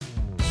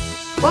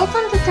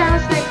Welcome to Tarot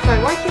Snacks by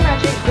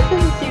YQmagic. This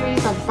is a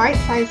series of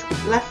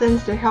bite-sized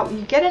lessons to help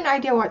you get an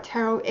idea what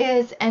tarot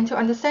is and to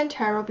understand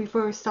tarot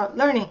before you start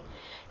learning.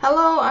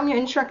 Hello, I'm your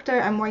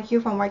instructor. I'm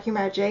YQ from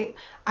YQmagic.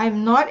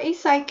 I'm not a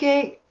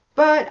psychic,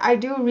 but I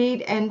do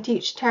read and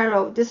teach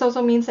tarot. This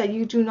also means that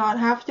you do not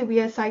have to be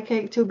a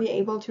psychic to be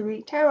able to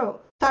read tarot.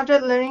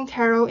 Started learning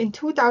tarot in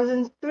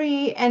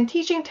 2003 and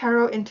teaching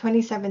tarot in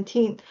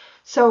 2017.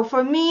 So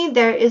for me,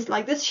 there is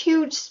like this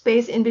huge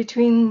space in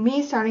between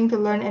me starting to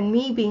learn and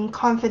me being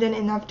confident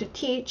enough to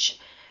teach.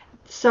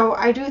 So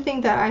I do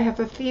think that I have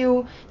a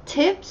few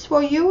tips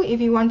for you if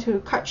you want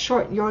to cut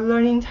short your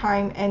learning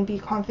time and be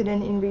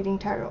confident in reading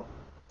tarot.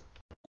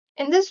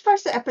 In this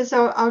first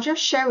episode, I'll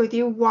just share with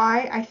you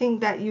why I think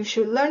that you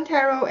should learn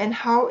tarot and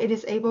how it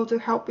is able to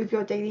help with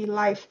your daily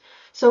life.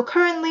 So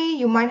currently,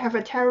 you might have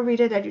a tarot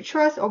reader that you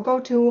trust or go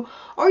to,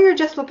 or you're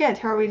just looking at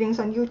tarot readings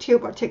on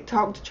YouTube or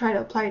TikTok to try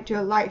to apply it to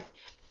your life.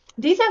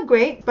 These are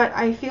great, but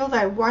I feel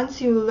that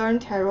once you learn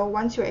tarot,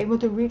 once you're able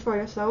to read for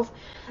yourself,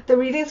 the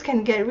readings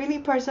can get really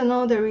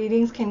personal, the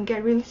readings can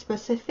get really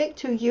specific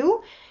to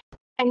you,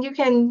 and you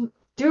can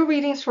do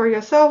readings for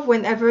yourself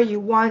whenever you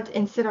want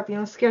instead of,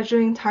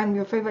 scheduling time with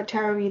your favorite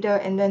tarot reader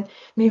and then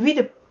maybe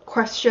the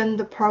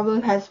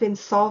problem has been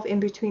solved in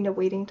between the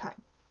waiting time.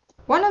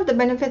 One of the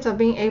benefits of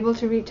being able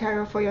to read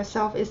tarot for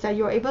yourself is that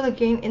you're able to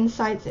gain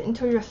insights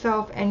into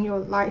yourself and your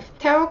life.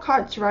 Tarot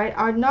cards, right,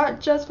 are not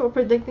just for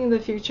predicting the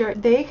future.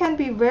 They can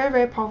be very,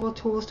 very powerful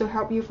tools to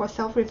help you for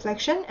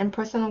self-reflection and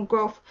personal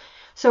growth.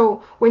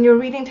 So when you're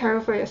reading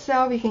tarot for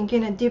yourself, you can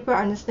gain a deeper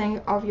understanding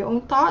of your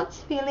own thoughts,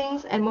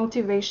 feelings, and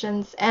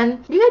motivations.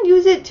 And you can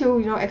use it to,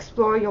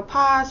 explore your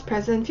past,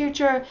 present,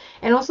 future,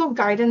 and also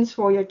guidance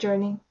for your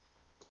journey.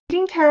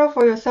 Reading tarot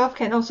for yourself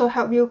can also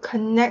help you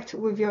connect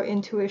with your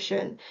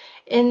intuition.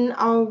 In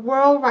our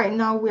world right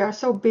now, we are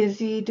so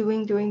busy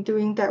doing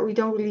that we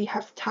don't really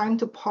have time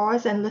to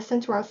pause and listen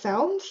to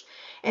ourselves.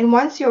 And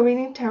once you're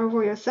reading tarot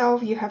for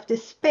yourself, you have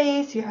this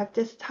space, you have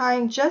this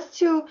time just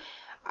to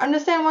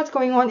understand what's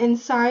going on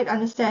inside,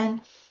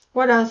 understand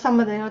what are some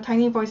of the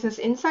tiny voices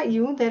inside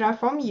you that are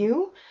from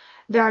you,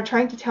 that are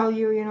trying to tell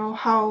you,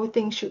 how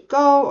things should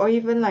go, or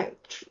even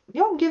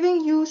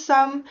giving you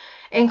some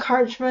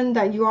encouragement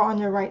that you are on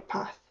the right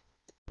path.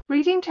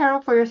 Reading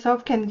tarot for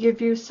yourself can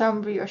give you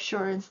some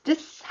reassurance. This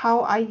is how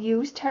I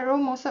use tarot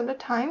most of the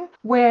time,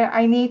 where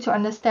I need to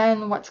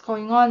understand what's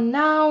going on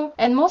now.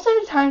 And most of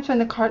the times when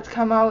the cards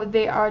come out,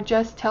 they are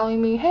just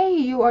telling me, hey,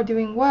 you are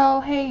doing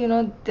well. Hey,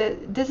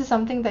 this is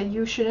something that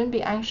you shouldn't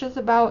be anxious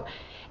about.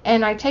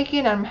 And I take it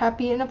and I'm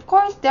happy. And of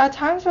course, there are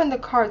times when the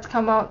cards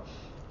come out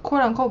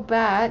quote unquote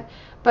bad,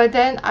 but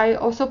then I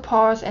also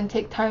pause and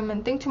take time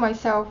and think to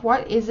myself,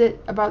 what is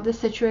it about this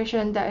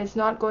situation that is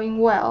not going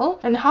well,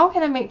 and how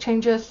can I make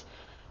changes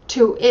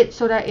to it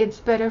so that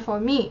it's better for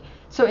me?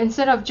 So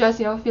instead of just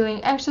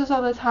feeling anxious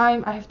all the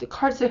time, I have the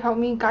cards to help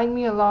me, guide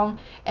me along.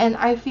 And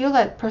I feel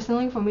that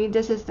personally for me,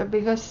 this is the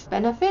biggest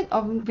benefit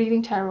of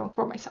reading tarot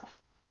for myself.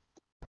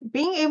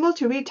 Being able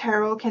to read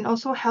tarot can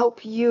also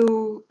help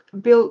you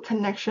build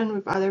connection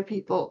with other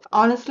people.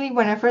 Honestly,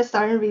 when I first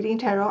started reading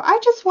tarot, I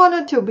just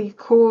wanted to be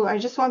cool. I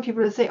just want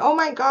people to say, oh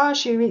my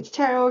gosh, she reads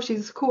tarot,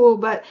 she's cool.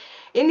 But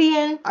in the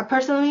end, I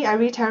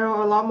read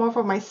tarot a lot more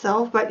for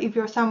myself. But if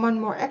you're someone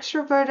more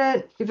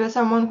extroverted, if you're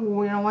someone who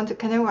want to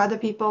connect with other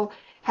people,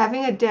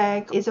 having a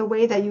deck is a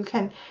way that you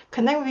can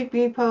connect with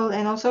people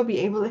and also be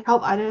able to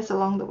help others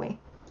along the way.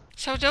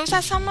 So those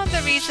are some of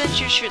the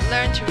reasons you should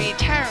learn to read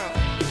tarot.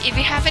 If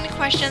you have any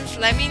questions,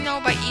 let me know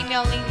by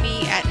emailing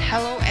me at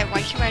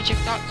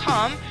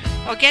hello@yqmagic.com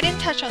or get in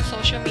touch on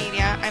social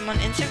media. I'm on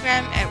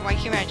Instagram at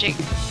YQmagic.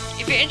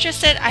 If you're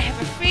interested, I have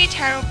a free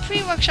tarot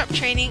pre-workshop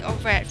training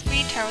over at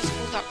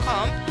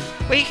freetarotschool.com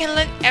where you can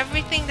learn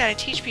everything that I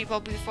teach people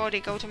before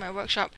they go to my workshop.